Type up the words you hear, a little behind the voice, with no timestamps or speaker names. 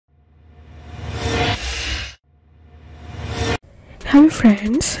Hello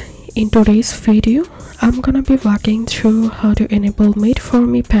friends, in today's video I'm gonna be walking through how to enable Made for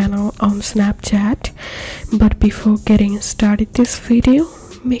Me panel on Snapchat. But before getting started this video,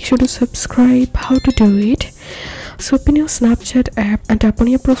 make sure to subscribe. How to do it: so open your Snapchat app and tap on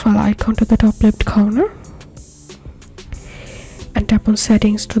your profile icon to the top left corner and tap on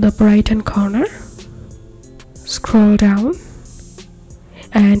settings to the right hand corner. Scroll down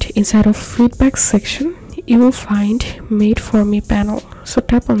and inside of feedback section you will find Made for Me panel, so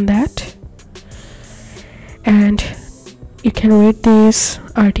tap on that and you can read this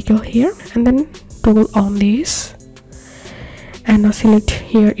article here and then toggle on this, and now select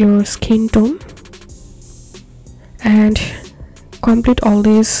here your skin tone and complete all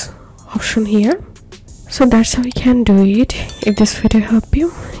these options here. So that's how you can do it. If this video helped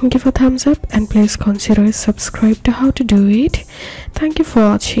you, give a thumbs up and please consider subscribe to how to do it. Thank you for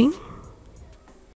watching.